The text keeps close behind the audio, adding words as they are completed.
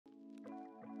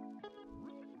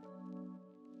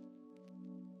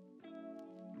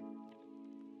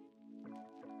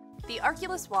The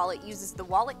Arculus Wallet uses the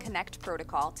WalletConnect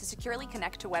protocol to securely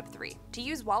connect to Web3. To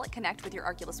use WalletConnect with your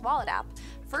Arculus Wallet app,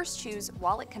 first choose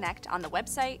WalletConnect on the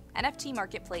website, NFT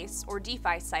marketplace, or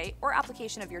DeFi site, or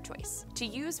application of your choice. To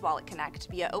use WalletConnect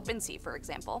via OpenSea, for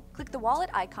example, click the wallet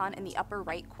icon in the upper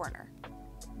right corner.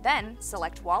 Then,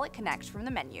 select WalletConnect from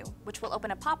the menu, which will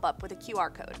open a pop-up with a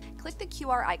QR code. Click the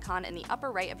QR icon in the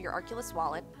upper right of your Arculus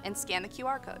wallet and scan the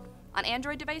QR code. On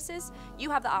Android devices, you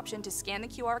have the option to scan the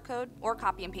QR code or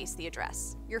copy and paste the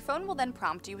address. Your phone will then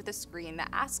prompt you with a screen that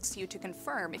asks you to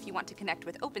confirm if you want to connect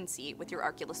with OpenSea with your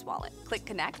Arculus wallet. Click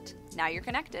Connect. Now you're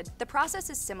connected. The process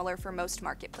is similar for most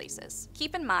marketplaces.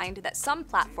 Keep in mind that some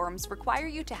platforms require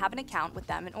you to have an account with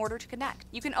them in order to connect.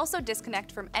 You can also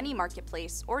disconnect from any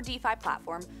marketplace or DeFi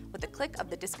platform with a click of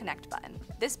the Disconnect button.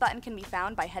 This button can be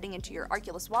found by heading into your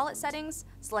Arculus wallet settings,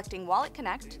 selecting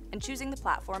WalletConnect, and choosing the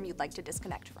platform you'd like to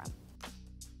disconnect from.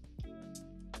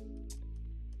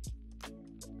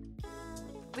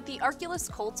 With the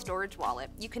Arculus Cold Storage Wallet,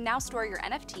 you can now store your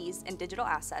NFTs and digital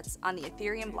assets on the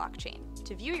Ethereum blockchain.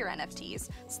 To view your NFTs,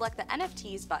 select the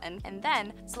NFTs button and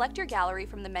then select your gallery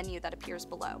from the menu that appears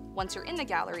below. Once you're in the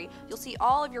gallery, you'll see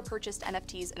all of your purchased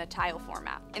NFTs in a tile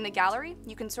format. In the gallery,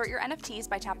 you can sort your NFTs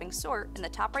by tapping Sort in the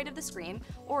top right of the screen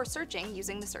or searching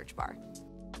using the search bar.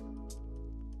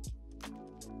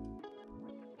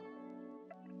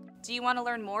 Do you want to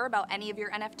learn more about any of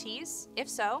your NFTs? If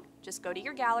so, just go to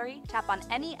your gallery, tap on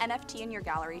any NFT in your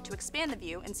gallery to expand the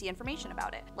view and see information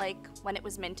about it, like when it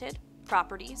was minted,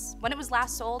 properties, when it was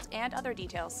last sold, and other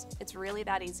details. It's really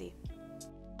that easy.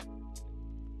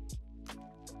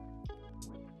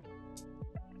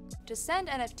 To send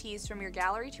NFTs from your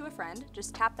gallery to a friend,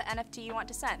 just tap the NFT you want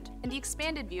to send. In the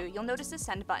expanded view, you'll notice a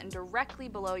send button directly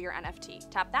below your NFT.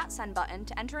 Tap that send button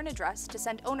to enter an address to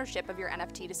send ownership of your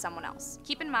NFT to someone else.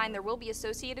 Keep in mind there will be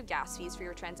associated gas fees for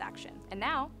your transaction. And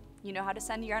now, you know how to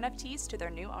send your NFTs to their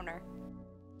new owner.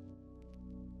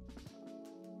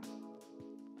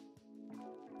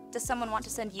 Does someone want to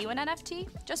send you an NFT?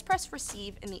 Just press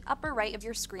Receive in the upper right of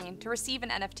your screen to receive an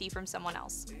NFT from someone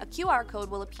else. A QR code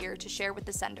will appear to share with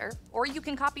the sender, or you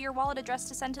can copy your wallet address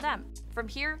to send to them. From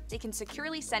here, they can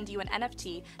securely send you an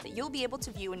NFT that you'll be able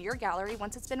to view in your gallery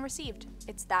once it's been received.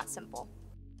 It's that simple.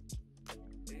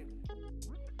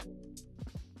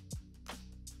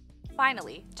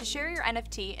 Finally, to share your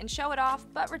NFT and show it off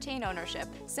but retain ownership,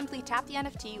 simply tap the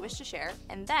NFT you wish to share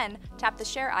and then tap the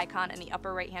share icon in the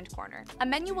upper right-hand corner. A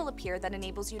menu will appear that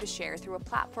enables you to share through a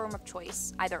platform of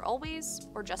choice, either always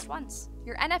or just once.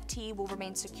 Your NFT will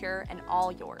remain secure and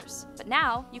all yours, but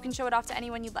now you can show it off to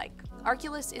anyone you'd like.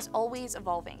 Arculus is always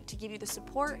evolving to give you the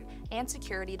support and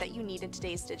security that you need in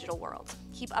today's digital world.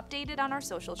 Keep updated on our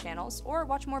social channels or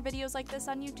watch more videos like this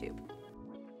on YouTube.